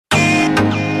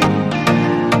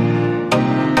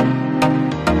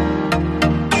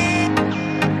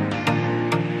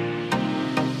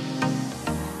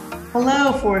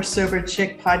4 Sober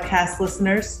Chick podcast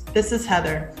listeners. This is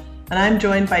Heather, and I'm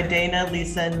joined by Dana,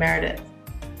 Lisa, and Meredith.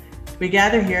 We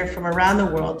gather here from around the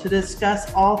world to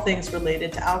discuss all things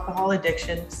related to alcohol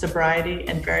addiction, sobriety,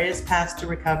 and various paths to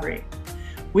recovery.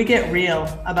 We get real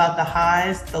about the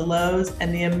highs, the lows,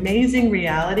 and the amazing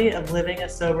reality of living a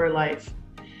sober life.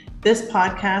 This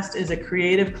podcast is a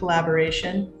creative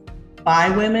collaboration by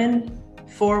women,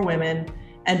 for women,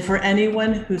 and for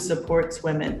anyone who supports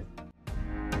women.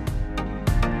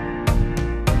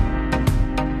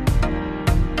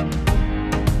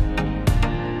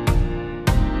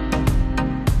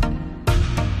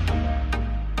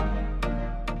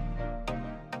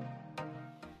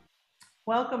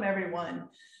 Welcome, everyone,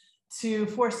 to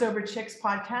 4SoberChicks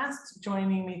podcast.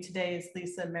 Joining me today is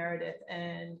Lisa, Meredith,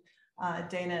 and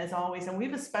Dana, as always. And we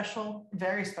have a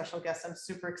very special guest. I'm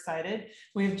super excited.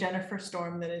 We have Jennifer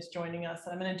Storm that is joining us.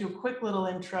 I'm going to do a quick little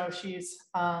intro. She's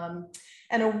an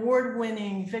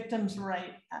award-winning victims'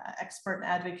 right expert and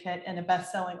advocate and a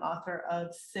best-selling author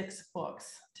of 6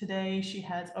 books. Today, she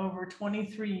has over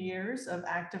 23 years of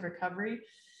active recovery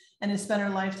and has spent her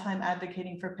lifetime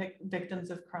advocating for victims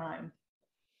of crime.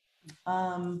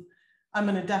 I'm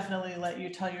going to definitely let you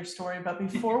tell your story, but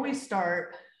before we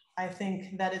start, I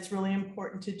think that it's really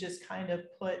important to just kind of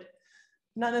put,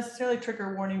 not necessarily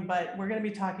trigger warning, but we're going to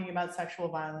be talking about sexual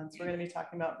violence. We're going to be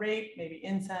talking about rape, maybe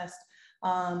incest.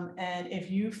 And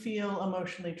if you feel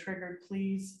emotionally triggered,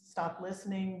 please stop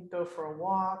listening, go for a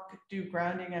walk, do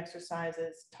grounding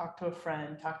exercises, talk to a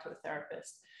friend, talk to a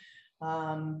therapist.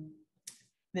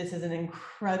 This is an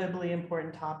incredibly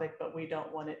important topic, but we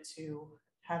don't want it to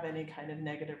have any kind of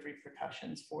negative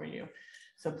repercussions for you.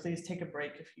 So please take a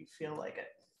break if you feel like it.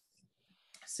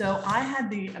 So I had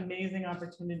the amazing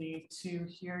opportunity to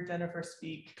hear Jennifer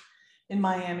speak in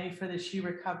Miami for the She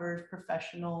Recovers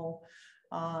professional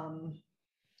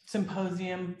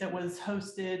symposium that was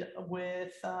hosted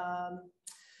with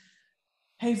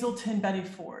Hazelton Betty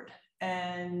Ford.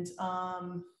 And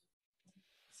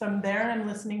so I'm there and I'm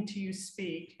listening to you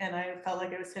speak, and I felt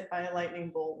like I was hit by a lightning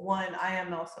bolt. One, I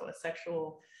am also a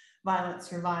sexual violence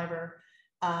survivor.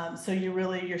 So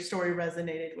your story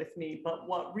resonated with me. But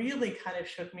what really kind of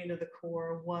shook me to the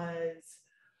core was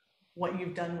what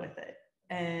you've done with it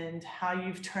and how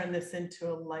you've turned this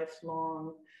into a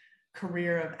lifelong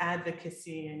career of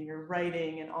advocacy, and your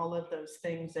writing and all of those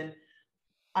things. And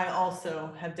I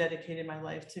also have dedicated my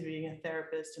life to being a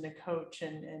therapist and a coach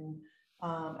and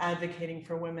advocating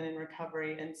for women in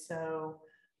recovery. And so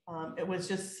it was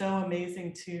just so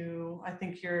amazing I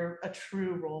think you're a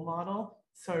true role model.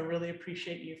 So I really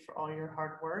appreciate you for all your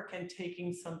hard work and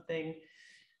taking something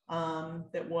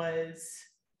that was,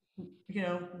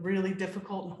 really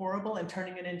difficult and horrible and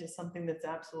turning it into something that's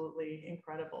absolutely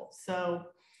incredible. So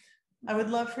I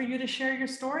would love for you to share your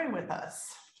story with us.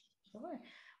 Sure.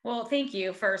 Well, thank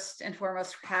you first and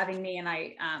foremost for having me. And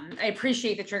I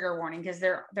appreciate the trigger warning, because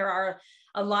there are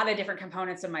a lot of different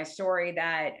components of my story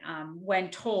that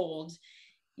when told,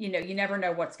 you never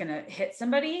know what's going to hit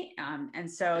somebody. And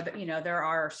so, there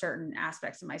are certain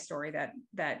aspects of my story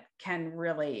that can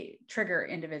really trigger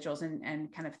individuals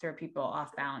and kind of throw people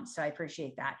off balance. So I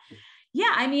appreciate that.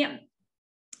 Yeah. I mean,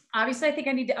 obviously, I think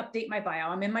I need to update my bio.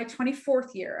 I'm in my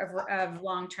 24th year of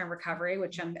long-term recovery,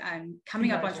 which I'm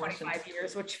coming up on 25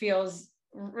 years, which feels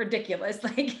ridiculous.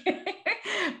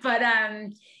 But,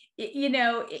 and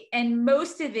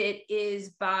most of it is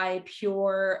by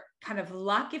pure kind of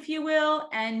luck, if you will,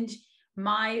 and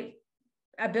my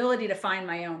ability to find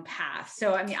my own path.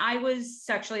 So, I mean, I was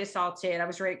sexually assaulted. I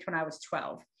was raped when I was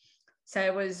 12. So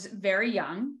I was very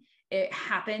young. It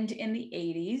happened in the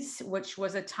 80s, which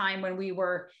was a time when we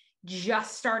were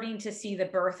just starting to see the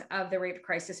birth of the rape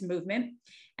crisis movement,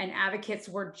 and advocates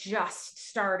were just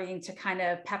starting to kind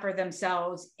of pepper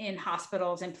themselves in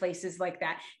hospitals and places like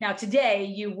that. Now, today,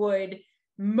 you would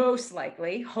most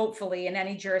likely, hopefully, in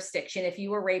any jurisdiction, if you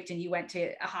were raped and you went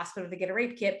to a hospital to get a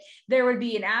rape kit, there would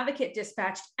be an advocate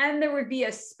dispatched, and there would be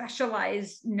a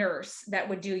specialized nurse that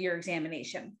would do your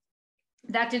examination.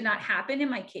 That did not happen in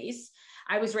my case.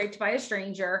 I was raped by a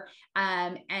stranger.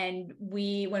 And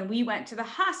when we went to the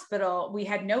hospital, we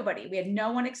had nobody. We had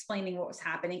no one explaining what was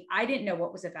happening. I didn't know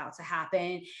what was about to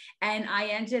happen. And I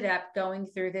ended up going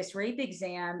through this rape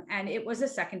exam, and it was a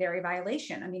secondary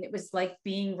violation. I mean, it was like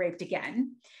being raped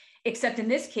again, except in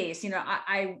this case,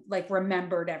 I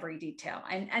remembered every detail,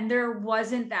 and there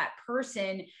wasn't that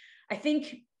person. I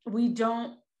think we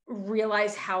don't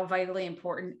realize how vitally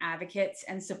important advocates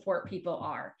and support people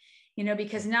are.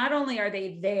 Because not only are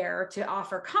they there to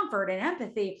offer comfort and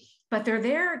empathy, but they're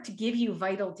there to give you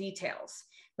vital details.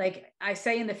 Like I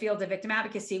say in the field of victim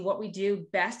advocacy, what we do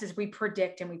best is we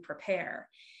predict and we prepare.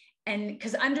 And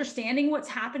because understanding what's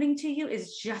happening to you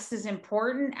is just as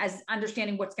important as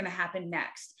understanding what's going to happen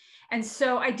next. And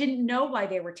so I didn't know why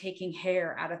they were taking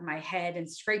hair out of my head and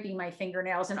scraping my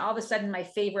fingernails. And all of a sudden, my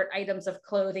favorite items of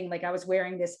clothing, like I was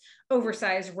wearing this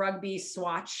oversized rugby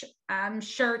swatch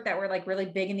shirt that were like really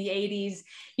big in the 80s,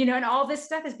 you know, and all this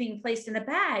stuff is being placed in a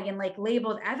bag and like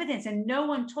labeled evidence. And no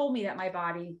one told me that my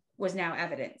body was now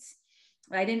evidence.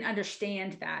 I didn't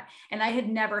understand that. And I had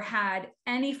never had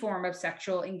any form of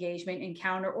sexual engagement,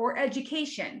 encounter, or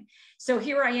education. So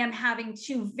here I am having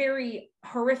two very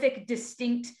horrific,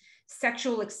 distinct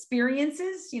sexual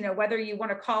experiences, you know, whether you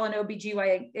want to call an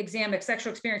OBGYN exam a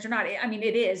sexual experience or not. I mean,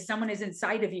 it is. Someone is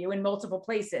inside of you in multiple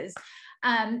places.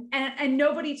 And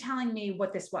nobody telling me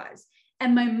what this was.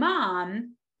 And my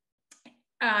mom,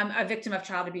 a victim of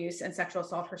child abuse and sexual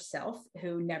assault herself,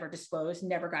 who never disclosed,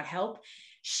 never got help.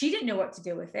 She didn't know what to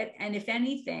do with it. And if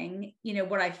anything, you know,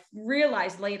 what I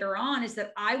realized later on is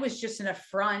that I was just an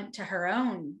affront to her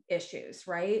own issues,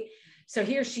 right? So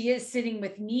here she is sitting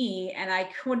with me, and I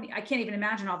can't even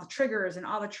imagine all the triggers and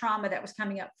all the trauma that was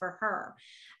coming up for her.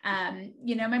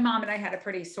 You know, my mom and I had a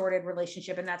pretty sordid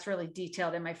relationship, and that's really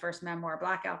detailed in my first memoir,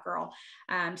 Blackout Girl.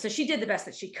 So she did the best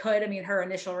that she could. I mean, her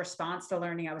initial response to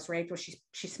learning I was raped was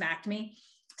she smacked me.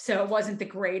 So it wasn't the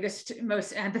greatest,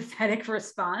 most empathetic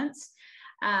response.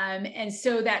 And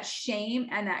so that shame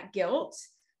and that guilt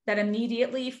that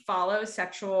immediately follows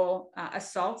sexual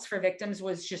assaults for victims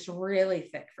was just really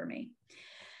thick for me.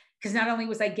 Because not only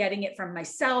was I getting it from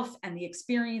myself and the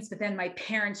experience, but then my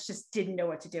parents just didn't know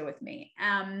what to do with me.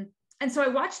 And so I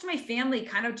watched my family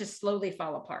kind of just slowly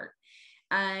fall apart.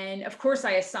 And of course,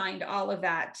 I assigned all of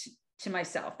that to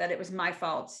myself, that it was my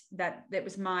fault, that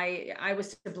I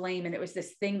was to blame. And it was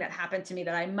this thing that happened to me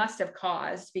that I must have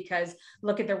caused, because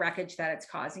look at the wreckage that it's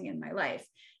causing in my life.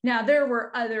 Now, there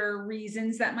were other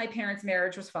reasons that my parents'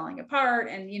 marriage was falling apart,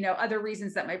 and, you know, other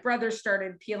reasons that my brothers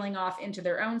started peeling off into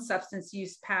their own substance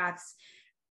use paths.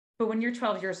 But when you're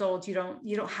 12 years old, you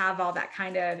don't have all that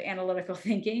kind of analytical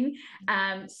thinking.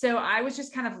 So I was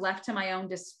just kind of left to my own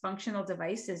dysfunctional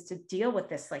devices to deal with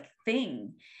this like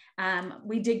thing.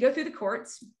 We did go through the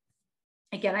courts.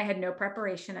 Again, I had no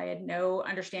preparation. I had no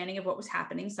understanding of what was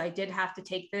happening. So I did have to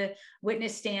take the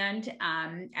witness stand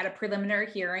at a preliminary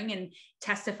hearing and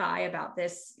testify about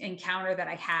this encounter that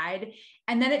I had.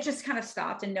 And then it just kind of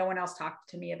stopped, and no one else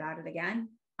talked to me about it again.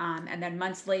 And then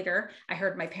months later, I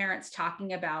heard my parents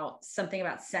talking about something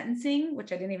about sentencing,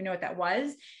 which I didn't even know what that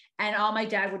was. And all my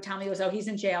dad would tell me was, oh, he's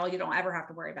in jail. You don't ever have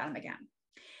to worry about him again.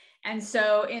 And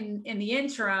so in the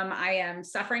interim, I am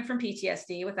suffering from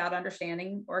PTSD without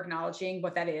understanding or acknowledging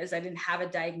what that is. I didn't have a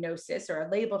diagnosis or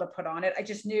a label to put on it. I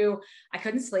just knew I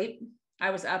couldn't sleep. I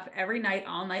was up every night,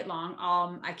 all night long.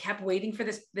 I kept waiting for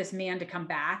this man to come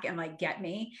back and like get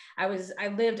me. I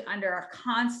lived under a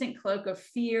constant cloak of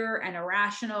fear and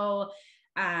irrational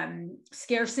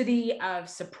scarcity of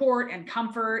support and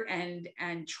comfort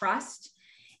and trust.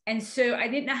 And so I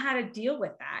didn't know how to deal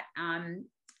with that.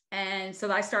 And so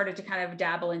I started to kind of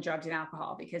dabble in drugs and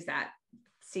alcohol, because that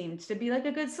seemed to be like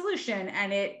a good solution.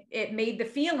 And it made the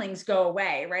feelings go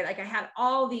away, right? Like I had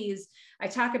all these, I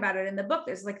talk about it in the book,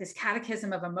 there's like this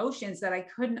catechism of emotions that I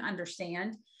couldn't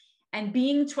understand. And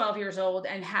being 12 years old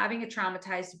and having a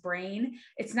traumatized brain,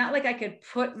 it's not like I could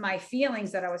put my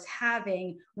feelings that I was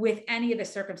having with any of the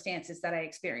circumstances that I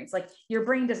experienced. Like your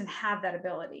brain doesn't have that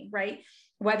ability, right?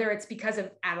 Whether it's because of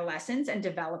adolescence and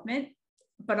development,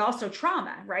 but also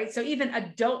trauma, right? So even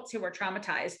adults who are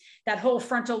traumatized, that whole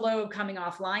frontal lobe coming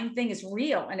offline thing is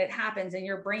real, and it happens, and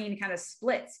your brain kind of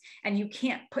splits, and you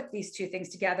can't put these two things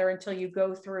together until you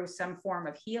go through some form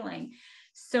of healing.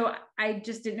 So I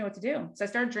just didn't know what to do. So I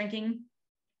started drinking,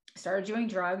 started doing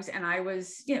drugs, and I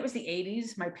was, it was the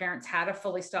 80s. My parents had a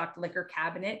fully stocked liquor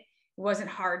cabinet. It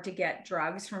wasn't hard to get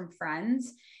drugs from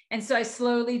friends. And so I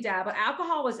slowly dabbled.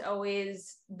 Alcohol was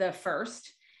always the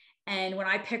first. And when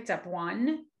I picked up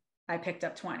one, I picked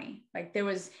up 20. Like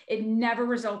it never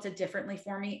resulted differently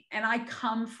for me. And I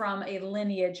come from a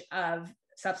lineage of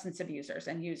substance abusers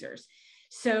and users.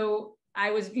 So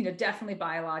I was, definitely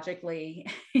biologically,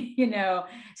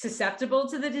 susceptible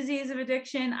to the disease of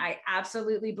addiction. I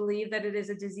absolutely believe that it is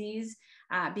a disease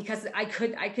because I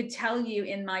could tell you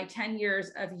in my 10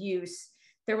 years of use,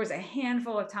 there was a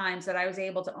handful of times that I was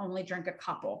able to only drink a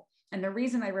couple. And the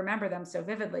reason I remember them so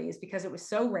vividly is because it was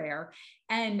so rare.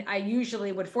 And I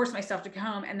usually would force myself to go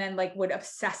home and then would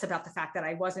obsess about the fact that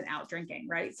I wasn't out drinking.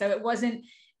 Right. So it wasn't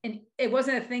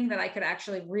a thing that I could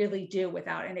actually really do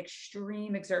without an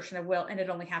extreme exertion of will. And it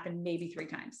only happened maybe 3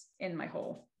 times in my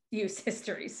whole use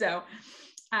history. So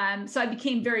I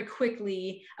became very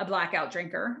quickly a blackout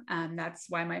drinker. That's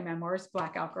why my memoir is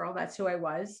Blackout Girl. That's who I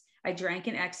was. I drank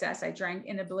in excess. I drank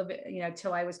in oblivion,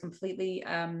 till I was completely,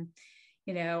 on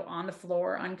the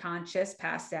floor, unconscious,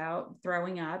 passed out,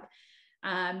 throwing up.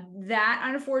 That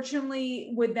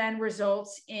unfortunately would then result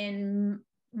in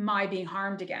my being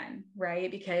harmed again, right?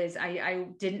 Because I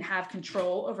didn't have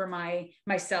control over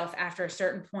myself after a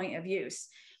certain point of use.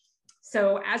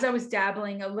 So as I was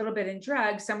dabbling a little bit in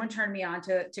drugs, someone turned me on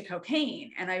to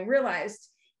cocaine. And I realized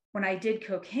when I did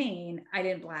cocaine, I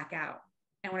didn't black out.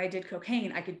 And when I did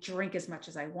cocaine, I could drink as much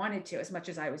as I wanted to, as much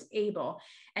as I was able.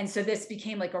 And so this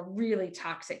became like a really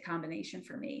toxic combination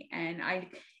for me. And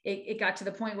it got to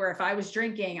the point where if I was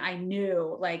drinking, I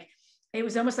knew, like, it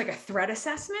was almost like a threat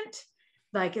assessment.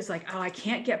 Like, it's like, oh, I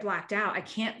can't get blacked out. I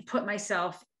can't put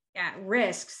myself at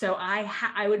risk. So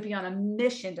I would be on a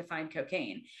mission to find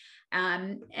cocaine.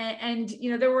 And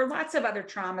there were lots of other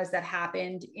traumas that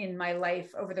happened in my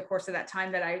life over the course of that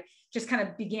time that I just kind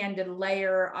of began to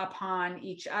layer upon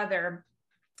each other.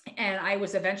 And I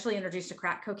was eventually introduced to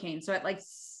crack cocaine. So at like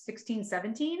 16,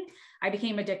 17, I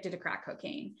became addicted to crack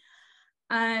cocaine.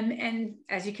 And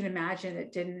as you can imagine,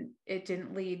 it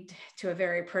didn't lead to a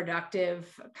very productive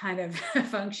kind of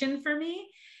function for me.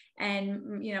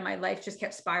 And, my life just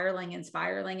kept spiraling and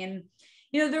spiraling. And,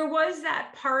 there was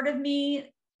that part of me,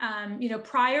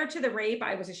 prior to the rape,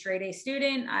 I was a straight A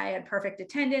student. I had perfect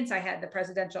attendance. I had the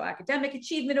Presidential Academic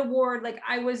Achievement Award. Like,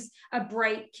 I was a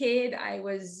bright kid. I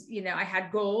was, I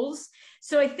had goals.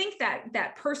 So I think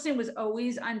that person was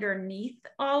always underneath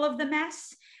all of the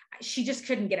mess. She just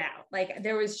couldn't get out. Like,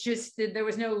 there was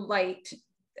no light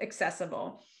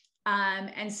accessible.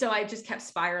 And so I just kept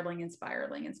spiraling and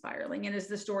spiraling and spiraling. And as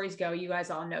the stories go, you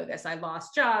guys all know this. I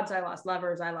lost jobs, I lost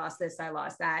lovers, I lost this, I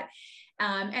lost that.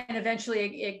 And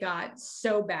eventually it got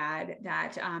so bad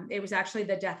that it was actually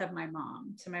the death of my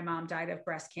mom. So my mom died of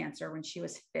breast cancer when she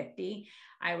was 50.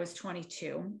 I was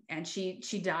 22, and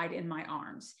she died in my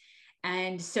arms.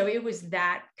 And so it was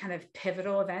that kind of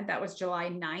pivotal event. That was July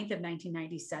 9th of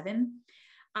 1997.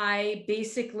 I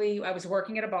was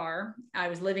working at a bar. I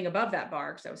was living above that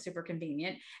bar because that was super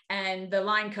convenient. And the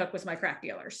line cook was my crack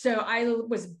dealer. So I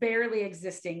was barely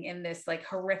existing in this like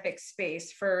horrific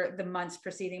space for the months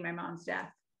preceding my mom's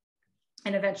death.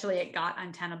 And eventually it got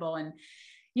untenable. And,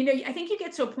 I think you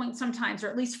get to a point sometimes, or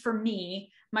at least for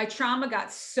me, my trauma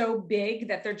got so big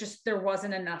that there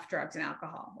wasn't enough drugs and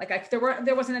alcohol. Like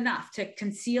there wasn't enough to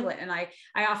conceal it. And I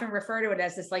often refer to it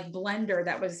as this like blender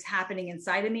that was happening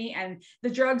inside of me. And the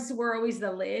drugs were always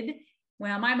the lid.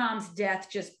 Well, my mom's death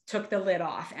just took the lid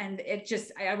off, and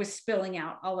I was spilling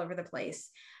out all over the place.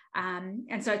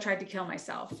 And so I tried to kill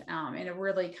myself in a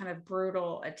really kind of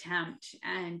brutal attempt.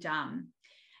 And,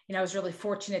 I was really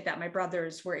fortunate that my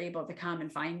brothers were able to come and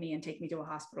find me and take me to a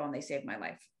hospital, and they saved my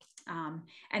life.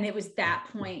 And it was that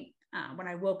point when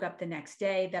I woke up the next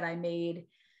day that I made,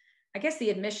 I guess, the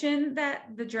admission that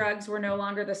the drugs were no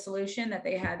longer the solution, that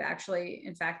they had actually,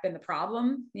 in fact, been the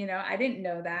problem. I didn't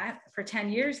know that. For 10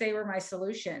 years, they were my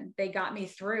solution. They got me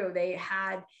through. They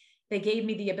gave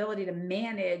me the ability to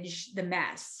manage the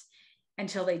mess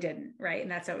until they didn't, right?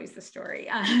 And that's always the story.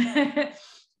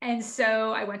 And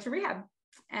so I went to rehab,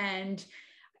 and,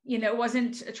 it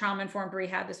wasn't a trauma-informed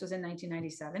rehab. This was in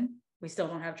 1997. We still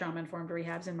don't have trauma-informed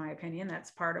rehabs, in my opinion.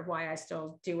 That's part of why I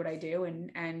still do what I do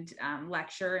and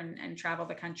lecture and travel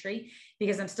the country,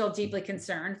 because I'm still deeply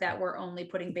concerned that we're only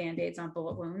putting Band-Aids on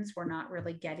bullet wounds. We're not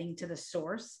really getting to the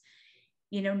source.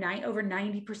 Over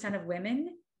 90% of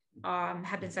women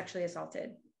have been sexually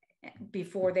assaulted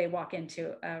before they walk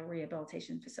into a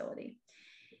rehabilitation facility.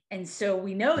 And so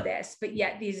we know this, but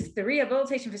yet the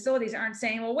rehabilitation facilities aren't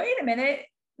saying, well, wait a minute,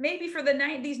 maybe for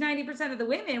these 90% of the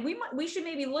women, we should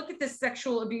maybe look at this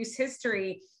sexual abuse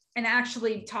history and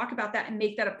actually talk about that and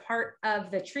make that a part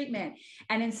of the treatment.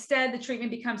 And instead, the treatment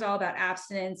becomes all about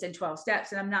abstinence and 12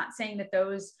 steps. And I'm not saying that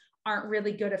those aren't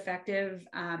really good, effective,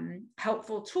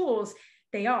 helpful tools.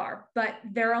 They are, but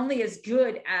they're only as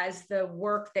good as the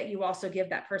work that you also give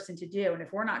that person to do. And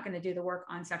if we're not going to do the work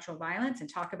on sexual violence and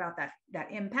talk about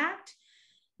that impact,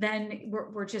 then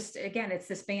we're just, again, it's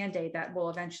this Band-Aid that will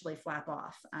eventually flap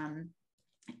off.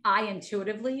 I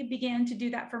intuitively began to do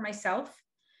that for myself.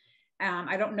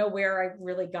 I don't know where I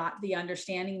really got the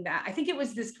understanding that. I think it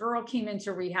was this girl came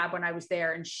into rehab when I was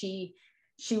there, and she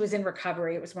was in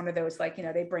recovery. It was one of those, like,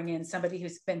 they bring in somebody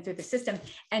who's been through the system.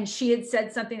 And she had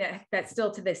said something that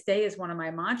still to this day is one of my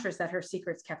mantras, that her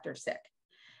secrets kept her sick.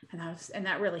 And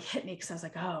that really hit me, because I was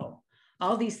like, oh,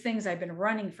 all these things I've been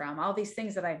running from, all these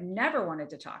things that I've never wanted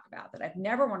to talk about, that I've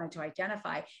never wanted to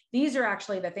identify. These are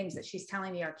actually the things that she's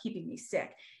telling me are keeping me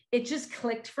sick. It just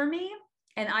clicked for me.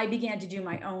 And I began to do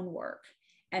my own work.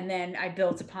 And then I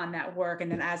built upon that work. And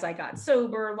then as I got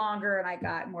sober longer and I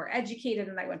got more educated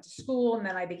and I went to school and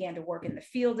then I began to work in the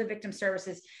field of victim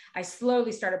services, I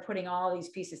slowly started putting all these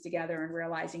pieces together and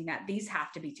realizing that these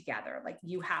have to be together. Like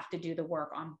you have to do the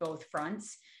work on both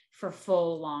fronts for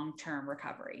full long-term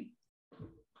recovery.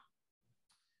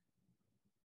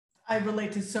 I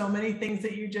relate to so many things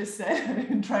that you just said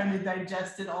and trying to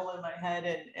digest it all in my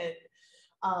head.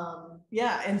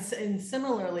 And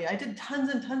similarly, I did tons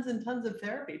and tons and tons of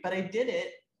therapy, but I did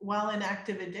it while in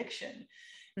active addiction.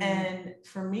 Mm-hmm. And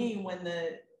for me, when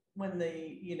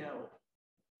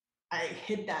I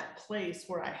hit that place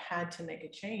where I had to make a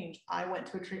change, I went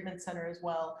to a treatment center as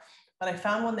well, but I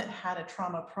found one that had a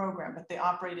trauma program, but they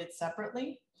operated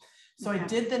separately. So I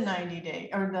did the 90-day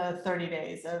or the 30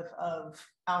 days of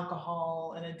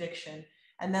alcohol and addiction.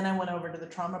 And then I went over to the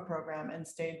trauma program and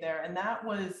stayed there. And that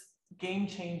was game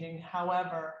changing.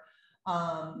 However,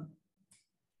 I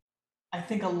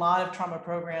think a lot of trauma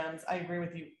programs, I agree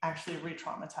with you, actually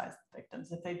re-traumatize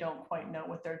victims if they don't quite know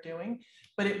what they're doing.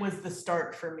 But it was the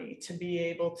start for me to be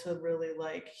able to really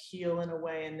like heal in a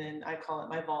way. And then I call it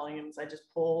my volumes. I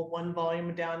just pull one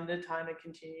volume down at a time and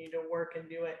continue to work and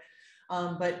do it.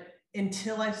 But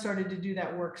until I started to do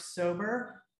that work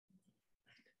sober,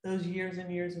 those years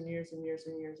and years and years and years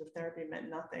and years of therapy meant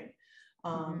nothing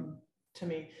to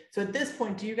me. So at this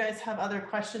point, do you guys have other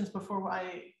questions before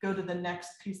I go to the next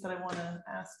piece that I want to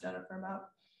ask Jennifer about?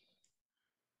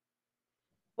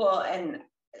 Well, and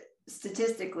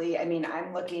statistically, I mean,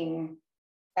 I'm looking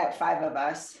at 5 of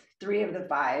us, 3 of the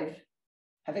 5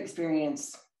 have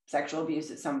experienced sexual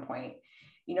abuse at some point.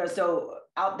 You know, so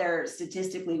out there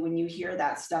statistically, when you hear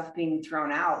that stuff being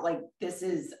thrown out, like this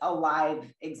is a live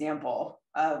example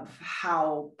of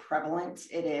how prevalent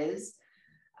it is.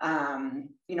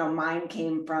 You know, mine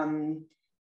came from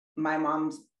my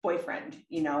mom's boyfriend,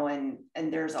 you know, and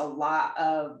there's a lot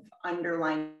of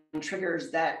underlying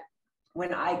triggers that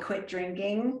when I quit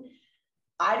drinking,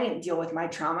 I didn't deal with my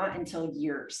trauma until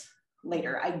years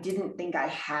later. I didn't think I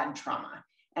had trauma.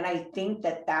 And I think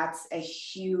that that's a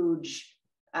huge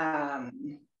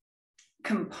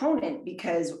component,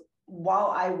 because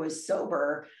while I was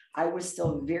sober, I was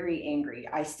still very angry.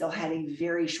 I still had a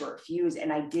very short fuse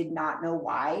and I did not know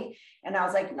why. And I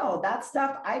was like, no, that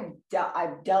stuff, I've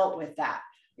dealt with that.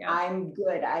 Yeah. I'm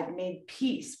good. I've made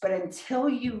peace. But until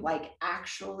you like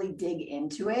actually dig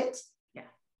into it, yeah,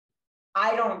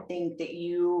 I don't think that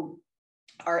you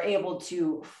are able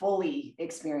to fully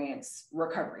experience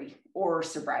recovery or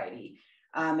sobriety.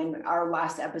 In our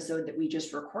last episode that we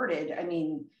just recorded, I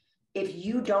mean, if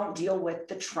you don't deal with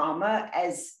the trauma,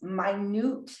 as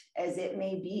minute as it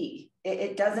may be,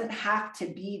 it doesn't have to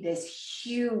be this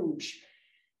huge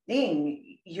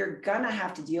thing. You're gonna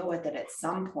have to deal with it at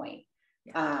some point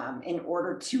in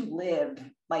order to live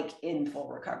like in full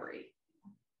recovery.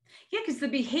 Yeah, because the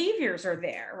behaviors are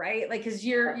there, right? Like, because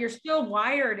you're still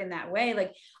wired in that way.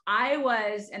 Like I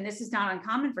was, and this is not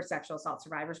uncommon for sexual assault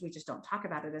survivors, we just don't talk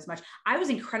about it as much. I was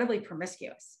incredibly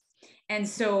promiscuous. And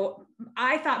so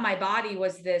I thought my body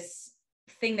was this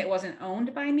thing that wasn't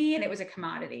owned by me, and it was a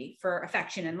commodity for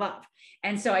affection and love.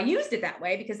 And so I used it that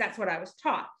way because that's what I was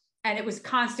taught. And it was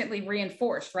constantly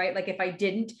reinforced, right? Like if I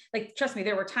didn't, like, trust me,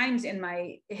 there were times in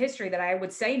my history that I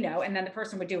would say no, and then the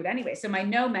person would do it anyway. So my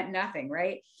no meant nothing,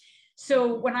 right?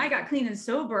 So when I got clean and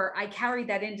sober, I carried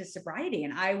that into sobriety.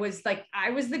 And I was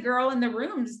the girl in the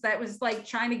rooms that was like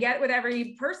trying to get with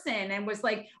every person and was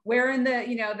like wearing the,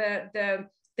 you know, the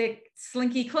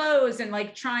slinky clothes and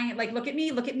like trying, like, look at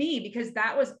me, because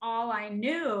that was all I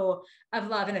knew of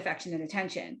love and affection and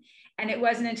attention. And it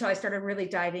wasn't until I started really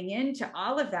diving into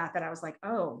all of that that I was like,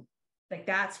 oh, like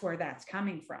that's where that's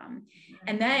coming from.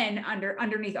 And then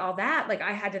underneath all that, like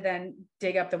I had to then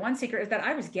dig up the one secret is that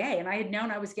I was gay, and I had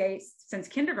known I was gay since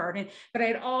kindergarten, but I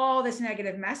had all this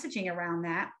negative messaging around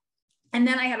that. And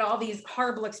then I had all these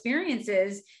horrible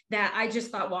experiences that I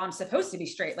just thought, well, I'm supposed to be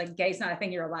straight. Like gay's not a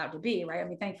thing you're allowed to be, right? I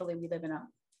mean, thankfully we live in a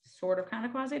sort of kind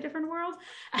of quasi different world.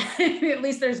 At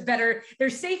least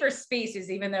there's safer spaces,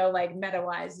 even though like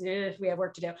meta-wise, we have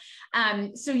work to do.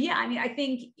 So yeah, I mean, I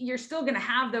think you're still going to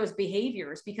have those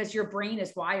behaviors because your brain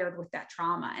is wired with that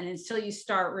trauma. And until you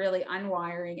start really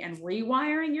unwiring and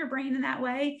rewiring your brain in that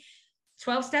way,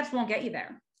 12 steps won't get you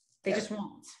there. They just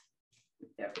won't.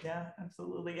 Yeah,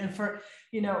 absolutely. And for,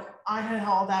 you know, I had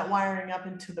all that wiring up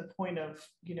into the point of,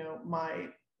 you know, my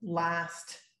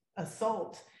last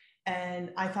assault,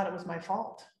 and I thought it was my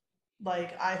fault.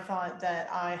 Like I thought that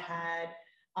I had,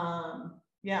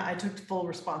 I took full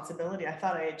responsibility. I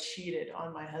thought I had cheated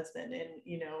on my husband, and,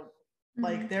 you know,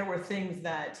 like there were things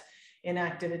that, in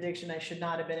active addiction. I should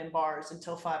not have been in bars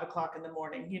until 5 o'clock in the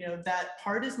morning. You know, that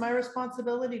part is my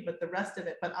responsibility, but the rest of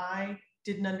it, but I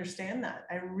didn't understand that.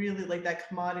 I really like that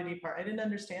commodity part. I didn't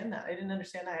understand that. I didn't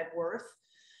understand I had worth.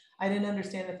 I didn't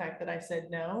understand the fact that I said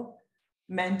no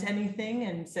meant anything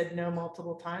and said no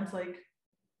multiple times. Like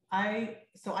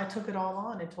so I took it all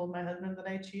on and told my husband that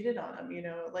I cheated on him, you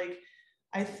know, like,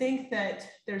 I think that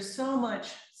there's so much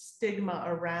stigma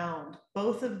around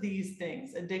both of these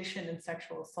things, addiction and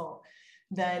sexual assault,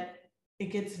 that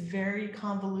it gets very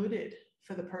convoluted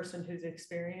for the person who's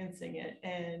experiencing it.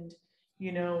 And,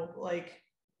 you know, like,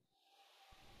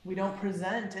 we don't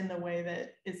present in the way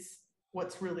that it's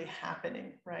what's really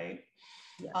happening, right?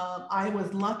 Yeah. I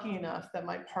was lucky enough that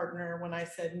my partner, when I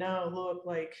said, no, look,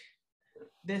 like,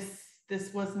 this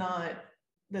is not,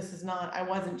 I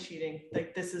wasn't cheating.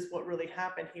 Like, this is what really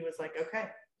happened. He was like, okay,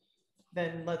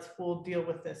 then we'll deal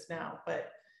with this now.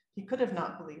 But he could have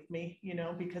not believed me, you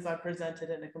know, because I presented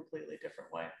in a completely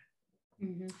different way.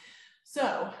 Mm-hmm.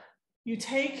 So you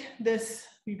take this,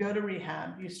 you go to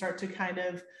rehab, you start to kind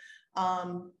of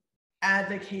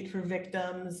advocate for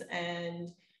victims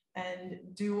and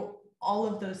do all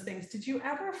of those things. Did you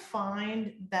ever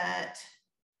find that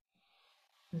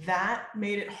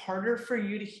made it harder for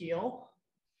you to heal?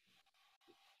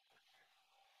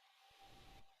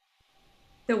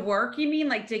 The work, you mean,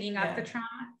 like digging up the trauma?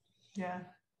 Yeah.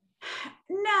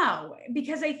 No,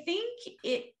 because I think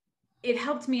it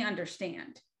helped me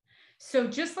understand. So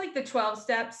just like the 12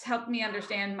 steps helped me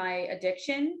understand my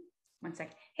addiction. One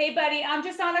second. Hey, buddy, I'm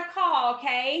just on a call,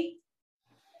 okay?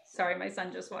 Sorry, my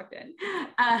son just walked in.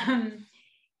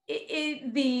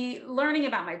 The learning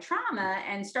about my trauma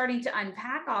and starting to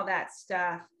unpack all that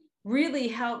stuff really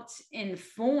helped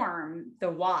inform the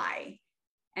why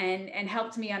and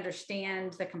helped me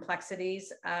understand the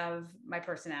complexities of my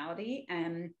personality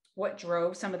and what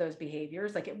drove some of those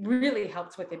behaviors. Like, it really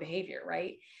helps with the behavior,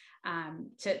 right?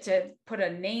 To put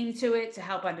a name to it, to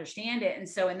help understand it. And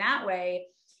so in that way,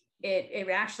 it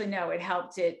actually, no, it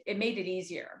helped it made it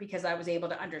easier because I was able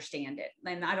to understand it.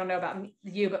 And I don't know about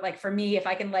you, but like for me, if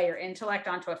I can layer intellect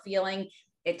onto a feeling,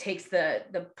 it takes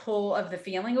the pull of the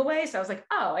feeling away. So I was like,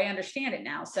 oh, I understand it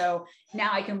now. So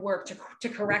now I can work to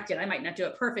correct it. I might not do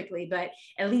it perfectly, but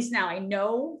at least now I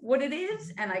know what it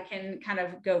is and I can kind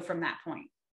of go from that point.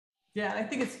 Yeah, I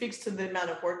think it speaks to the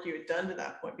amount of work you had done to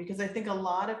that point, because I think a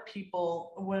lot of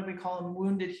people, what do we call them,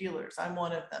 wounded healers? I'm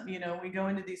one of them. You know, we go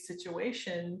into these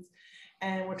situations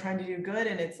and we're trying to do good,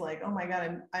 and it's like, oh my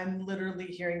God, I'm literally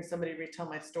hearing somebody retell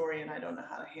my story and I don't know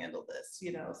how to handle this,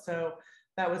 you know? So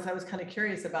I was kind of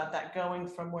curious about that, going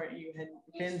from where you had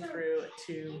been through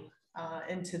to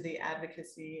into the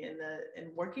advocacy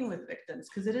and working with victims,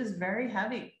 because it is very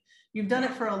heavy. You've done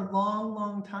it for a long,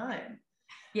 long time.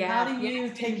 Yeah. How do you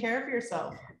take care of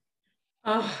yourself?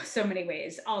 Oh, so many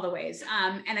ways, all the ways.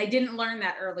 And I didn't learn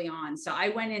that early on. So I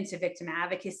went into victim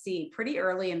advocacy pretty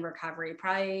early in recovery,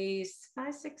 probably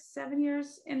 5, 6, 7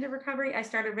 years into recovery. I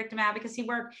started victim advocacy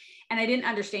work, and I didn't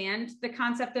understand the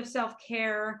concept of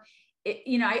self-care.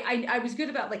 You know, I was good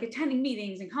about like attending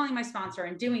meetings and calling my sponsor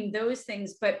and doing those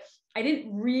things, but I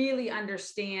didn't really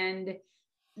understand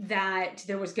that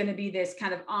there was going to be this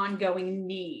kind of ongoing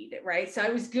need, right? So I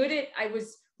was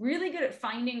really good at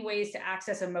finding ways to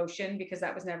access emotion, because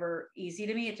that was never easy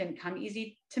to me. It didn't come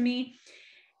easy to me.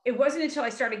 It wasn't until I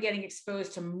started getting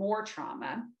exposed to more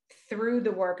trauma through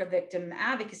the work of victim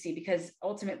advocacy, because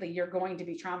ultimately you're going to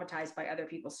be traumatized by other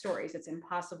people's stories. It's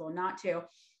impossible not to.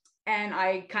 And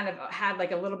I kind of had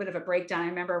like a little bit of a breakdown. I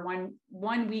remember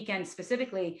one weekend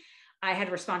specifically, I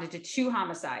had responded to 2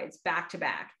 homicides back to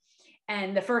back.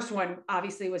 And the first one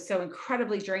obviously was so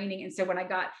incredibly draining. And so when I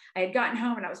had gotten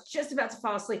home and I was just about to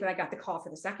fall asleep, and I got the call for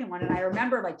the second one. And I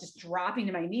remember like just dropping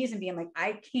to my knees and being like,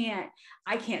 I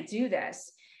can't do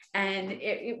this. And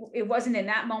it wasn't in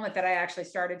that moment that I actually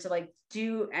started to like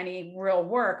do any real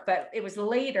work, but it was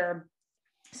later,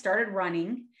 started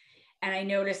running. And I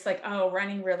noticed like, oh,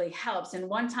 running really helps. And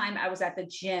one time I was at the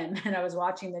gym and I was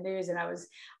watching the news, and I was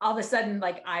all of a sudden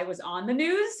like I was on the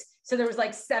news. So there was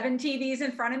like 7 TVs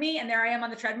in front of me, and there I am on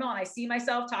the treadmill, and I see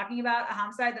myself talking about a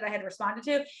homicide that I had responded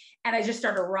to. And I just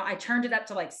started I turned it up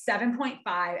to like 7.5,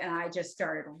 and I just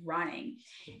started running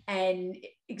and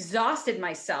exhausted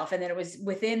myself. And then it was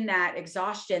within that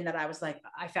exhaustion that I was like,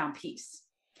 I found peace.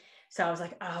 So I was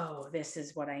like, oh, this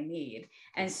is what I need.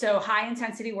 And so high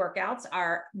intensity workouts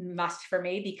are must for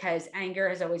me, because anger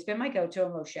has always been my go-to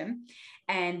emotion.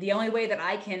 And the only way that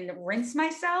I can rinse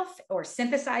myself or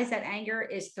synthesize that anger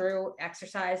is through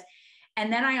exercise.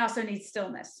 And then I also need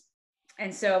stillness.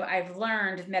 And so I've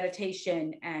learned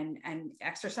meditation and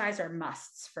exercise are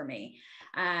musts for me.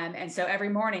 And so every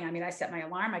morning, I mean, I set my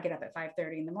alarm, I get up at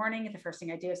 5:30 in the morning. The first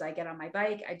thing I do is I get on my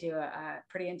bike, I do a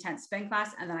pretty intense spin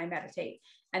class, and then I meditate.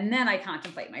 And then I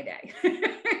contemplate my day.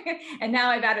 And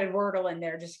now I've added Wordle in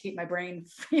there just to keep my brain,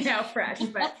 fresh.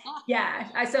 But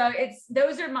yeah, so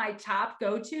those are my top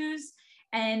go-tos.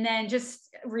 And then just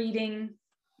reading,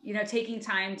 taking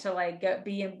time to like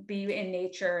be in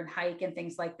nature and hike and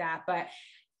things like that. But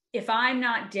if I'm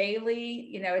not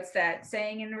daily, it's that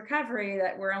saying in recovery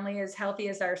that we're only as healthy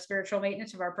as our spiritual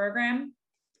maintenance of our program.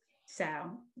 So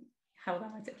hold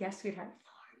on. Yes, sweetheart.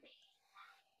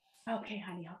 Okay,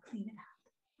 honey, I'll clean it up.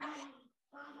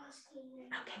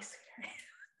 Okay,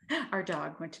 sweetheart. Our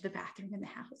dog went to the bathroom in the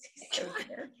house. He's so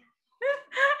scared.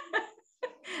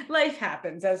 Life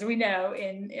happens, as we know,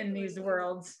 in these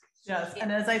worlds. Yes,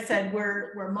 and as I said,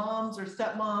 we're moms or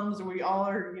stepmoms, or we all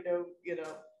are,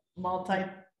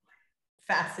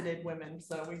 multi-faceted women.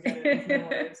 So we get it in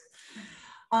words.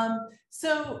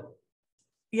 So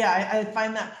yeah, I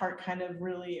find that part kind of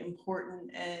really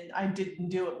important, and I didn't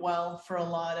do it well for a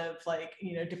lot of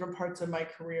different parts of my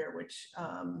career, which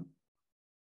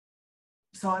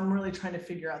so I'm really trying to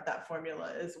figure out that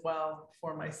formula as well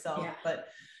for myself. Yeah. But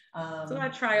it's a lot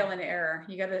of trial and error.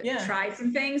 You got to try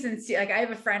some things and see. Like, I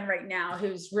have a friend right now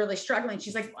who's really struggling.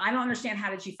 She's like, I don't understand. How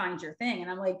did you find your thing?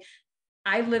 And I'm like,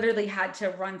 I literally had to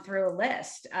run through a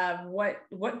list of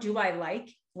what do I like,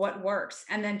 what works,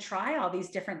 and then try all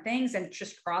these different things and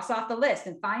just cross off the list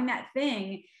and find that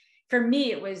thing. For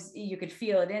me, it was, you could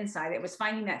feel it inside. It was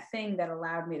finding that thing that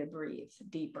allowed me to breathe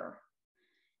deeper.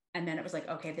 And then it was like,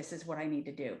 okay, this is what I need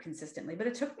to do consistently. But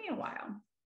it took me a while.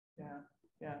 Yeah.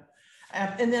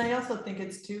 And then I also think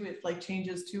it like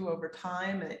changes too over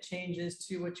time, and it changes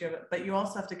to what you have, but you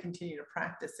also have to continue to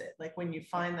practice it. Like when you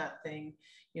find that thing,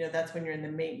 that's when you're in the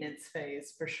maintenance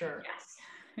phase for sure. Yes.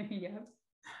 Yeah.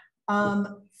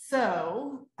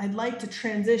 So I'd like to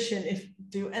transition.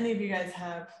 Do any of you guys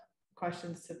have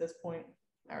questions to this point?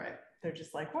 All right. They're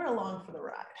just like, we're along for the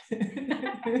ride.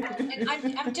 And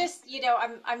I'm just,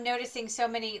 I'm noticing so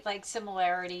many like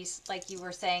similarities, like you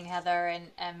were saying, Heather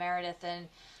and Meredith, and,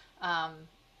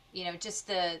 just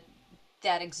that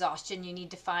exhaustion you need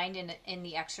to find in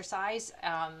the exercise.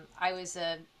 I was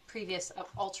a previous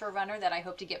ultra runner that I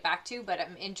hope to get back to, but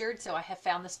I'm injured. So I have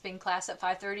found the spin class at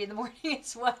 5:30 in the morning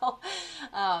as well.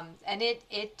 And it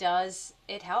helps,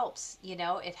 it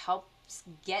helps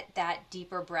get that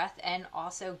deeper breath, and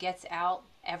also gets out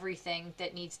everything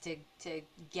that needs to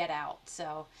get out.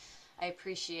 So I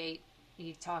appreciate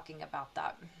you talking about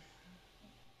that.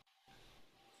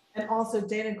 And also,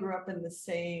 Dana grew up in the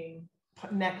same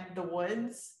neck of the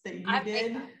woods that you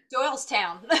did.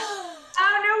 Doylestown.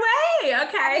 Oh, no way.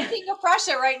 Okay. I'm King of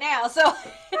Prussia right now. So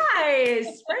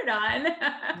nice. Right on.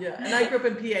 Yeah. And I grew up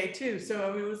in PA too.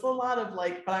 So it was a lot of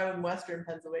but I'm in Western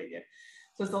Pennsylvania.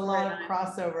 So it's a lot of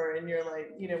crossover, and you're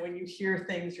like, when you hear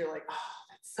things, you're like, oh,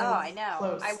 that's so I know.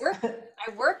 Close. I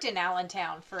worked in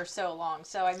Allentown for so long.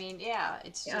 So, I mean, yeah,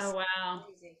 it's just wow.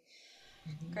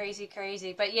 Crazy.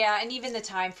 But yeah, and even the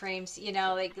time frames,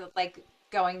 like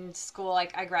going to school,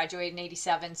 like I graduated in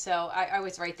 87. So I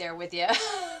was right there with you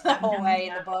the whole way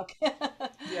in the book.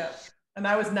 Yeah. And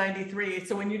I was 93.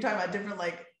 So when you talk about different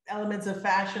elements of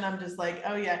fashion, I'm just like,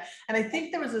 oh yeah. And I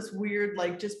think there was this weird,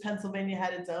 just Pennsylvania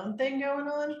had its own thing going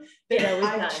on that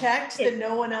I checked that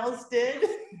no one else did.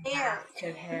 Hair.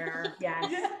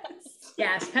 Yes.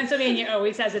 Yes. Pennsylvania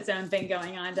always has its own thing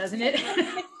going on, doesn't it?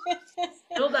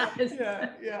 Still does.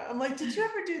 Yeah. I'm like, did you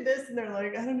ever do this? And they're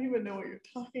like, I don't even know what you're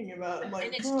talking about. I'm like,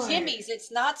 and it's Jimmy's,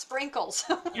 it's not sprinkles.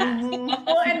 Well,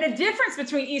 and the difference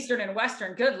between Eastern and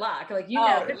Western, good luck.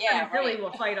 Philly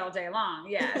will fight all day long.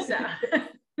 Yeah. So.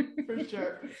 For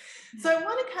sure. So I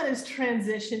want to kind of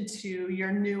transition to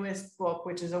your newest book,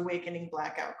 which is Awakening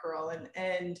Blackout Girl.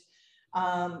 And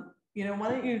why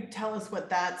don't you tell us what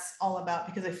that's all about?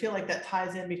 Because I feel like that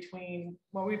ties in between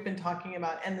what we've been talking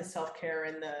about and the self-care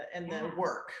and the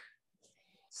work.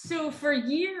 So for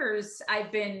years,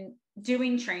 I've been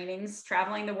doing trainings,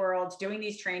 traveling the world, doing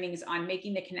these trainings on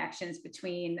making the connections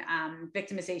between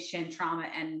victimization, trauma,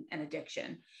 and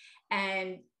addiction.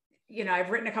 And I've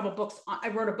written a couple books. I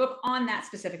wrote a book on that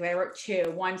specifically. I wrote two,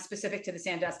 one specific to the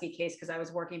Sandusky case, because I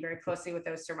was working very closely with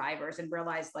those survivors and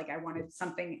realized I wanted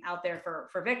something out there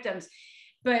for victims.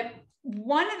 But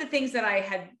one of the things that I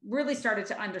had really started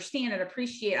to understand and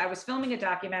appreciate, I was filming a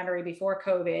documentary before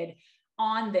COVID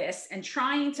on this and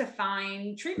trying to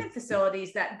find treatment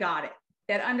facilities that got it,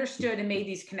 that understood and made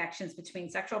these connections between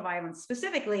sexual violence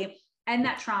specifically and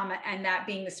that trauma, and that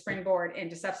being the springboard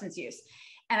into substance use.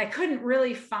 And I couldn't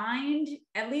really find,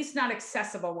 at least not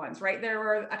accessible ones, right? There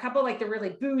were a couple the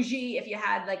really bougie, if you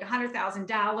had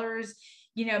 $100,000,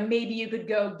 maybe you could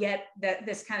go get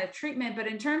this kind of treatment. But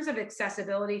in terms of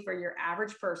accessibility for your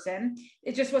average person,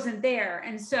 it just wasn't there.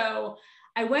 And so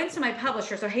I went to my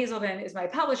publisher. So Hazelden is my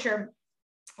publisher.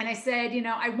 And I said,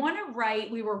 I want to write,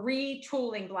 we were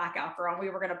retooling Blackout Girl. We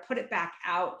were going to put it back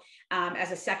out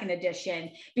as a second edition,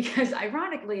 because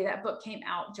ironically, that book came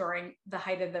out during the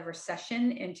height of the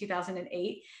recession in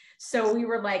 2008. So we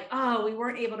were like, oh, we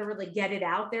weren't able to really get it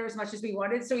out there as much as we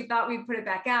wanted. So we thought we'd put it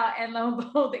back out. And lo and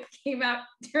behold, it came out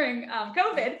during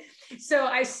COVID. So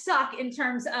I suck in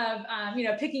terms of,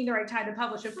 picking the right time to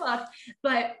publish a book.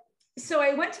 But so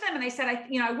I went to them and I said,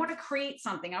 I want to create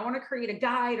something. I want to create a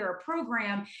guide or a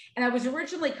program. And I was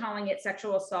originally calling it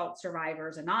Sexual Assault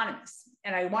Survivors Anonymous.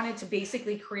 And I wanted to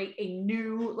basically create a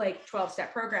new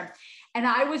 12-step program. And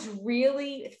I was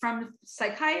really, from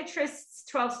psychiatrists,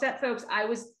 12-step folks, I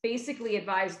was basically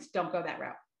advised, don't go that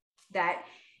route. That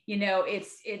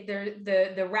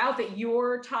the route that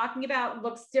you're talking about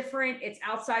looks different. It's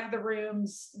outside of the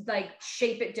rooms,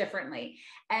 shape it differently.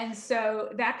 And so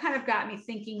that kind of got me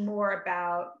thinking more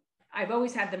about, I've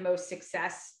always had the most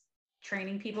success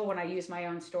training people when I use my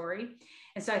own story.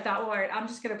 And so I thought, well, all right, I'm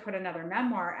just going to put another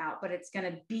memoir out, but it's going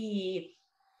to be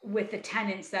with the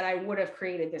tenets that I would have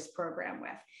created this program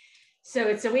with. So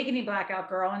it's Awakening Blackout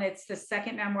Girl, and it's the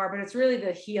second memoir, but it's really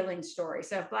the healing story.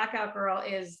 So if Blackout Girl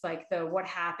is the what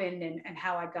happened and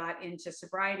how I got into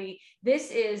sobriety, this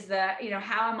is the,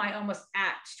 how am I almost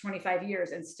at 25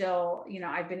 years and still,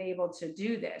 I've been able to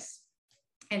do this.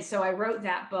 And so I wrote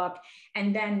that book,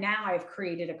 and then now I've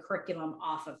created a curriculum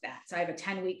off of that. So I have a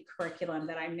 10-week curriculum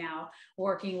that I'm now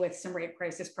working with some rape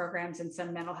crisis programs and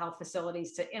some mental health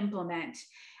facilities to implement.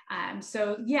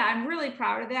 So yeah, I'm really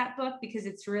proud of that book, because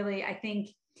it's really, I think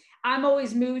I'm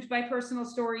always moved by personal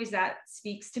stories. That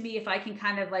speaks to me. If I can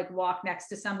kind of walk next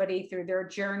to somebody through their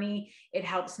journey, it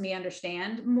helps me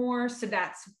understand more. So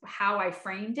that's how I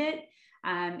framed it.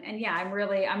 And yeah, I'm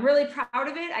really proud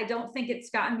of it. I don't think it's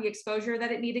gotten the exposure that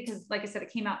it needed, because like I said,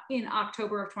 it came out in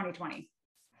October of 2020.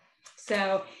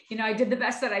 So, I did the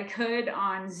best that I could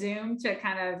on Zoom to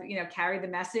kind of, carry the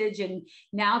message. And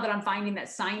now that I'm finding that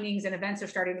signings and events are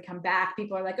starting to come back,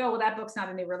 people are like, oh, well, that book's not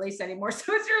a new release anymore.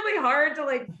 So it's really hard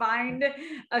to find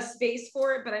a space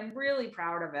for it, but I'm really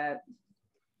proud of it.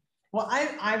 Well,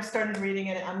 I've started reading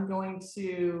it. I'm going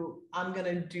to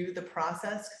do the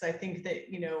process, because I think that,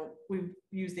 we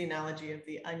use the analogy of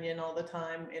the onion all the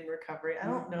time in recovery. I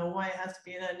don't know why it has to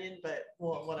be an onion, but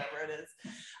well, whatever it is.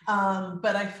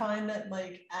 But I find that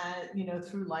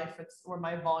through life, it's where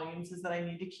my volumes is that I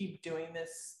need to keep doing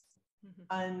this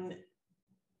unpeeling,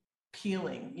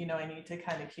 I need to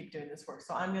kind of keep doing this work.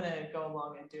 So I'm going to go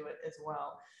along and do it as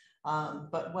well.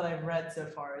 But what I've read so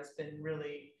far has been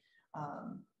really,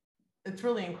 it's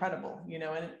really incredible,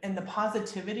 and the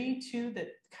positivity too,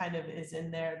 that kind of is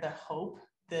in there, the hope,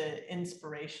 the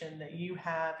inspiration that you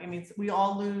have. I mean, we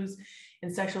all lose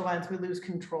in sexual violence, we lose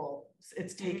control.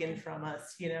 It's taken from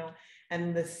us,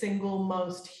 and the single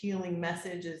most healing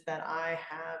message is that I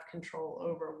have control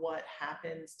over what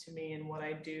happens to me and what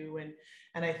I do.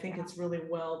 And I think it's really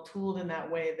well tooled in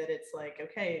that way, that it's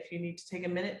okay, if you need to take a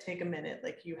minute,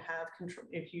 you have control.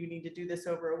 If you need to do this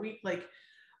over a week,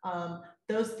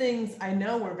 those things I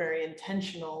know were very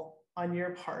intentional on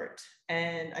your part.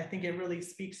 And I think it really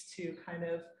speaks to kind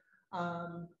of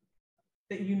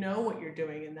that what you're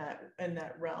doing in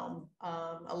that realm.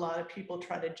 A lot of people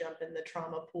try to jump in the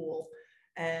trauma pool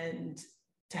and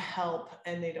to help,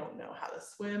 and they don't know how to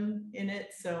swim in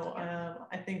it. So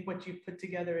I think what you put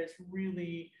together is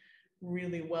really,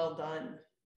 really well done.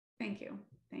 Thank you.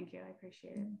 I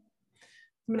appreciate it.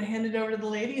 I'm going to hand it over to the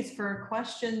ladies for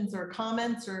questions or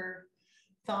comments or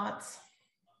thoughts.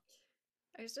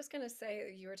 I was just going to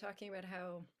say, you were talking about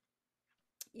how,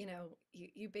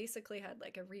 you basically had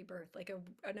a rebirth,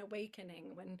 an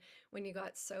awakening when you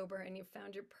got sober and you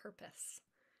found your purpose,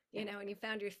 and you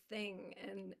found your thing,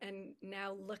 and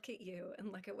now look at you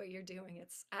and look at what you're doing.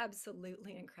 It's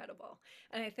absolutely incredible.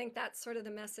 And I think that's sort of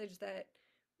the message that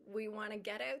we want to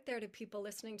get out there to people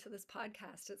listening to this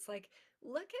podcast. It's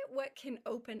look at what can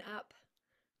open up,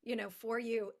 for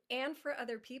you and for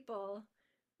other people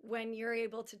when you're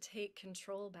able to take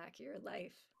control back of your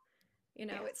life.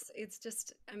 It's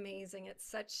just amazing. It's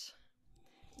such,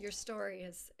 your story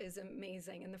is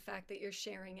amazing. And the fact that you're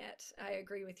sharing it, I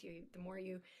agree with you. The more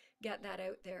you get that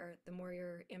out there, the more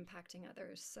you're impacting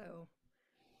others. So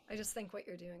I just think what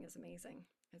you're doing is amazing.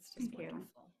 It's just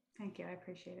wonderful. Thank you. I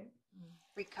appreciate it.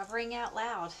 Recovering out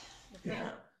loud. Yeah.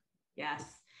 Yes.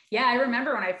 Yeah. I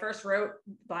remember when I first wrote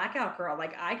Blackout Girl,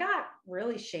 I got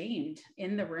really shamed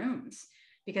in the rooms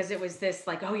because it was this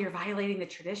like, oh, you're violating the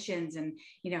traditions. And,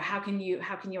 you know, how can you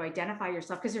identify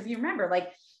yourself? Because if you remember, like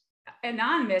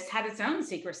Anonymous had its own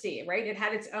secrecy, right? It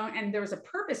had its own, and there was a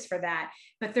purpose for that,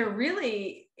 but there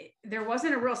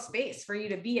wasn't a real space for you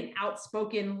to be an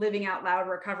outspoken, living out loud,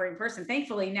 recovering person.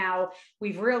 Thankfully, now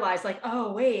we've realized like,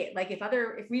 oh, wait, like if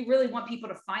we really want people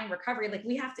to find recovery, like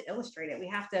we have to illustrate it. We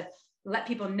have to let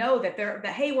people know that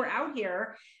hey, we're out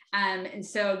here. And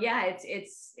so, yeah,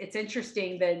 it's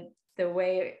interesting the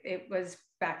way it was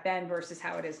back then versus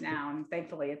how it is now. And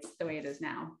thankfully it's the way it is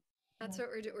now. That's what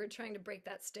we're trying to break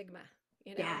that stigma,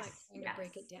 you know, Yes, like trying to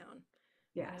break it down.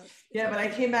 Yes. You know, Yeah, when I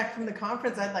came back from the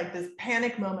conference, I had like this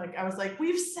panic moment. I was like,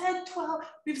 we've said AA,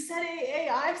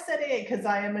 I've said AA, because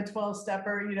I am a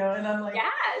 12-stepper, you know, and I'm like,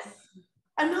 Yes.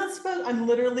 I'm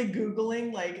literally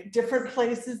Googling like different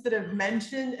places that have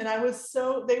mentioned, and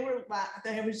they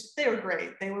were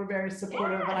great. They were very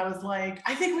supportive. Yeah. And I was like,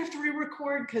 I think we have to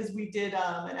re-record, because we did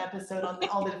an episode on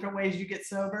all the different ways you get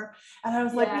sober. And I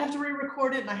was like, we have to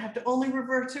re-record it, and I have to only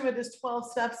refer to it as 12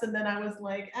 steps. And then I was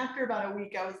like, after about a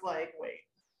week, I was like, wait.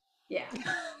 Yeah.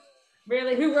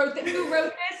 Really? Who wrote this?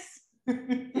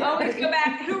 Yeah. Always go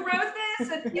back. Who wroth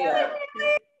this? And, yeah.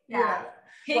 Yeah.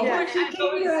 Hey, yeah. She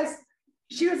came to us.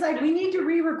 She was like, we need to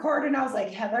re-record. And I was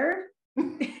like, Heather,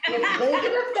 if they get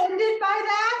offended by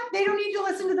that, they don't need to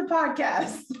listen to the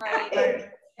podcast. Right.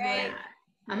 Yeah.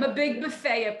 I'm a big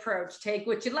buffet approach. Take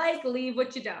what you like, leave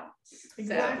what you don't.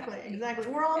 Exactly.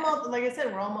 We're all, like I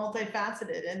said, we're all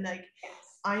multifaceted. And like,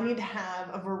 I need to have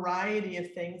a variety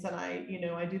of things. And I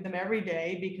do them every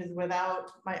day, because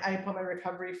I put my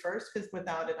recovery first, because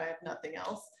without it, I have nothing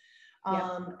else.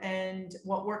 And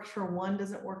what works for one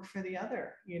doesn't work for the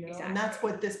other, you know. Exactly. And that's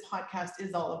what this podcast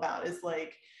is all about, is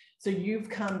like, so you've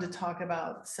come to talk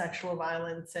about sexual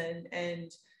violence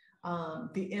and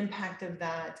the impact of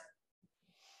that.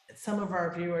 Some of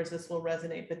our viewers, this will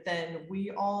resonate, but then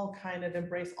we all kind of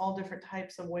embrace all different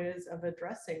types of ways of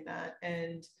addressing that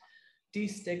and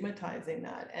destigmatizing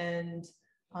that. And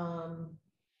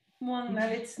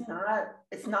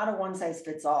it's not a one size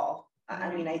fits all.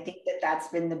 I mean, I think that's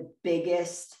been the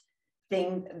biggest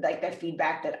thing, like the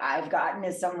feedback that I've gotten,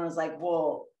 is someone was like,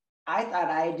 well, I thought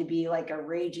I had to be like a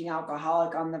raging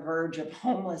alcoholic on the verge of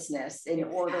homelessness in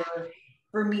order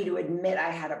for me to admit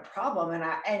I had a problem.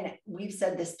 And we've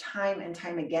said this time and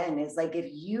time again, is like, if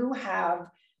you have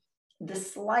the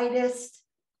slightest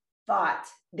thought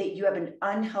that you have an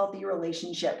unhealthy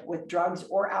relationship with drugs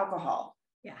or alcohol,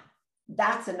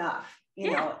 that's enough,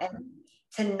 you know, and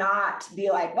to not be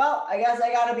like, well, I guess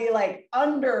I got to be like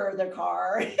under the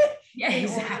car. Yeah,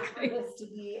 exactly. For this to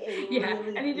be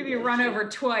really I need to be run over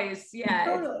twice. Yeah.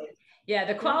 Totally. Yeah,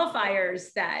 the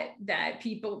qualifiers that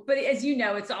people, but as you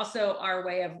know, it's also our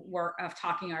way of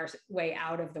talking our way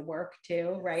out of the work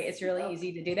too, right? It's really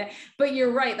easy to do that. But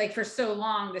you're right, like for so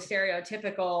long, the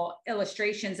stereotypical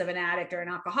illustrations of an addict or an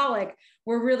alcoholic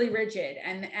were really rigid,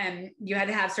 and you had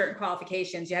to have certain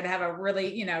qualifications. You had to have a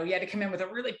really, you had to come in with a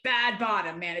really bad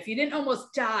bottom, man. If you didn't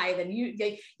almost die, then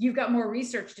you've got more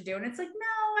research to do. And it's like, no,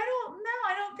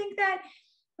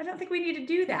 I don't think we need to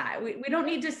do that. We don't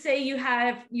need to say you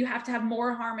have to have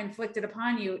more harm inflicted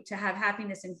upon you to have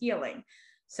happiness and healing.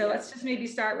 So let's just maybe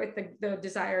start with the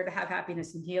desire to have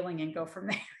happiness and healing and go from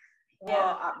there.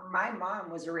 Well, my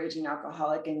mom was a raging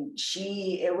alcoholic, and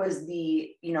it was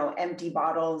the, empty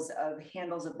bottles of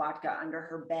handles of vodka under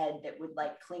her bed that would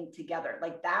like clink together.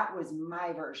 Like that was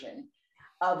my version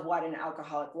of what an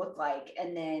alcoholic looked like.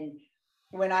 And then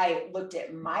when I looked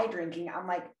at my drinking, I'm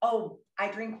like, oh,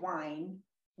 I drink wine,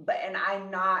 and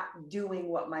I'm not doing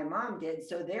what my mom did.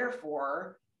 So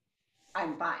therefore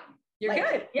I'm fine. You're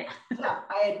good. Yeah.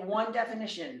 I had one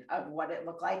definition of what it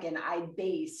looked like, and I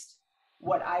based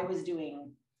what I was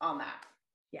doing on that.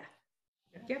 Yeah.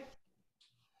 Yep.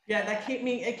 Yeah.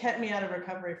 It kept me out of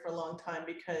recovery for a long time,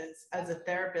 because as a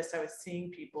therapist, I was seeing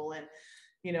people and,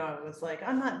 I was like,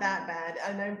 I'm not that bad.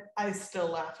 And I still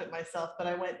laugh at myself, but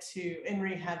I went in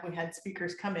rehab, we had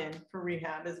speakers come in for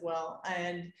rehab as well.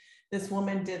 And this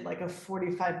woman did like a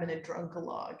 45-minute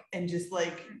drunkalogue, and just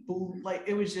like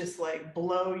it was just like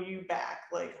blow you back,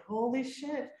 like, holy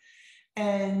shit.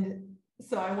 And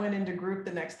so I went into group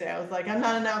the next day. I was like, I'm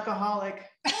not an alcoholic.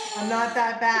 I'm not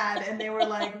that bad. And they were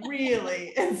like,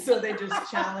 really? And so they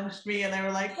just challenged me, and they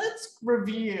were like, let's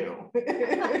review.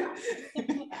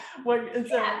 But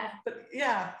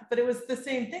it was the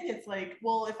same thing. It's like,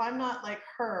 well, if I'm not like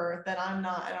her, then I don't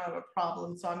have a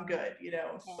problem. So I'm good,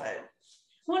 but.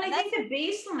 Well, I think the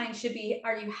baseline should be,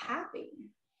 are you happy?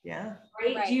 Yeah.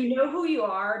 Right? Do you know who you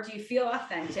are? Do you feel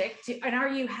authentic? And are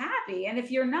you happy? And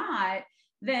if you're not,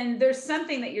 then there's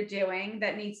something that you're doing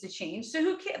that needs to change. So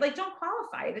who cares? Like, don't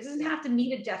qualify. It doesn't have to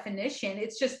meet a definition.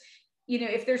 It's just,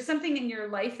 if there's something in your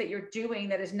life that you're doing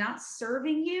that is not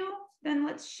serving you, then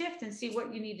let's shift and see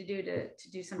what you need to do to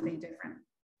do something different.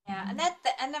 Yeah.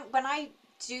 And then when I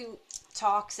do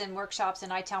talks and workshops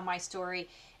and I tell my story,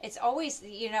 it's always,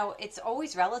 it's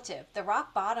always relative. The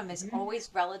rock bottom is always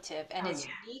relative, and it's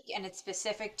unique and it's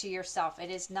specific to yourself.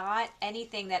 It is not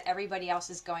anything that everybody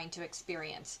else is going to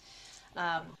experience.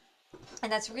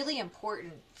 And that's really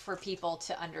important for people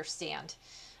to understand.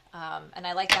 And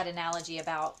I like that analogy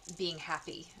about being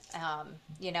happy,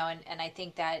 and I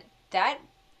think that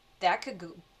could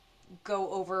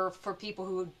go over for people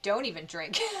who don't even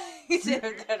drink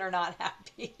that are not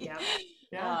happy.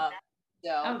 Yeah.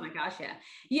 Oh my gosh. Yeah.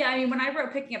 Yeah. I mean, when I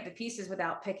wrote Picking Up the Pieces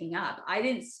Without Picking Up, I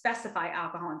didn't specify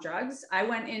alcohol and drugs. I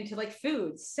went into like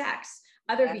food, sex,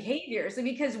 other behaviors,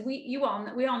 because we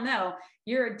all know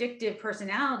your addictive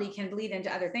personality can bleed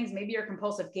into other things. Maybe you're a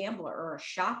compulsive gambler or a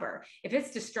shopper. If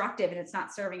it's destructive and it's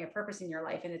not serving a purpose in your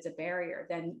life and it's a barrier,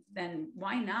 then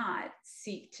why not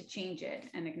seek to change it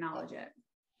and acknowledge it?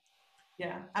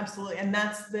 Yeah, absolutely. And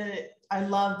I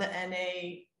love the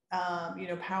NA,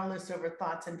 powerless over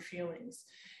thoughts and feelings.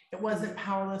 It wasn't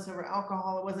powerless over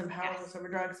alcohol. It wasn't powerless over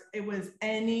drugs. It was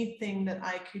anything that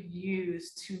I could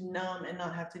use to numb and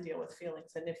not have to deal with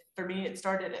feelings. And for me, it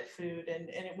started at food, and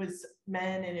it was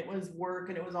men, and it was work,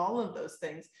 and it was all of those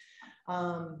things.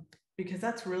 Because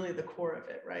that's really the core of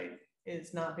it, right?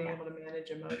 Is not being able to manage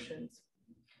emotions.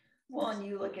 Well, and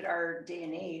you look at our day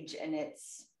and age, and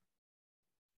it's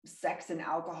sex and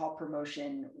alcohol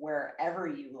promotion wherever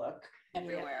you look.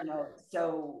 Everywhere.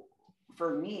 So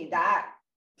for me, that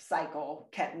cycle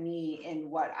kept me in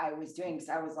what I was doing.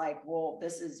 So I was like, well,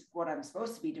 this is what I'm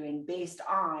supposed to be doing based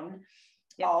on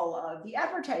all of the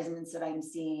advertisements that I'm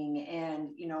seeing. And,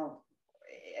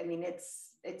 I mean,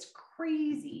 it's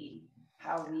crazy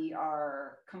how we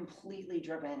are completely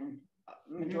driven,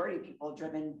 majority of people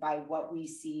driven by what we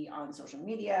see on social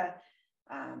media,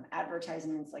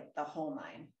 advertisements, like the whole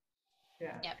nine.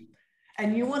 Yeah. Yep.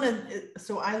 And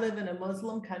so I live in a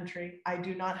Muslim country. I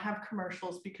do not have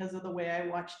commercials because of the way I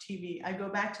watch TV. I go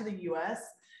back to the US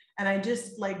and I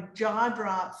just like jaw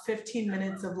drop 15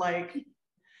 minutes of like,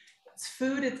 it's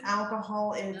food, it's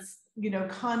alcohol, it's,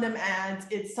 condom ads,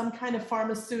 it's some kind of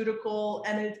pharmaceutical.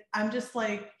 And I'm just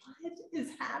like, what is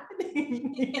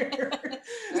happening here?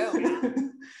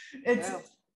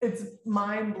 It's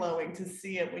mind blowing to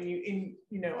see it when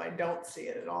I don't see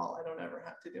it at all. I don't ever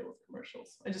have to deal with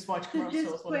commercials. I just watch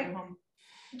commercials when I'm home.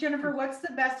 Jennifer, what's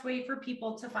the best way for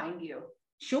people to find you?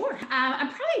 Sure. I'm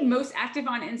probably most active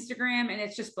on Instagram, and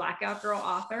it's just Blackout Girl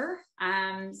Author.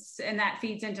 And that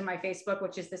feeds into my Facebook,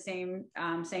 which is the same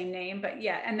name. But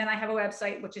yeah, and then I have a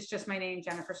website, which is just my name,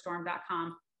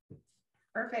 jenniferstorm.com.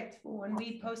 Perfect. Well, when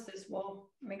we post this, we'll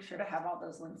make sure to have all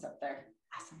those links up there.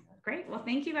 Awesome. Great. Well,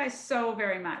 thank you guys so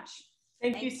very much.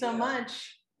 Thank you so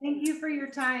much. Thank you for your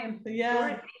time.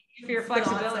 Yeah. Thank you for your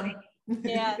flexibility. Awesome.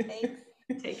 Yeah. Thanks.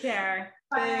 Take care.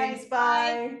 Thanks.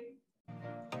 Bye.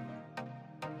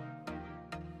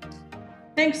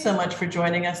 Thanks so much for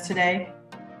joining us today.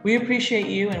 We appreciate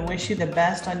you and wish you the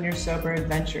best on your sober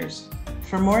adventures.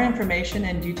 For more information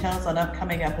and details on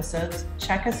upcoming episodes,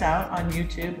 check us out on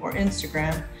YouTube or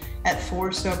Instagram at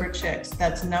 4SoberChicks.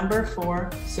 That's number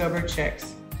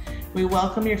 4SoberChicks. We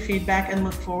welcome your feedback and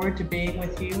look forward to being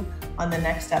with you on the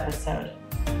next episode.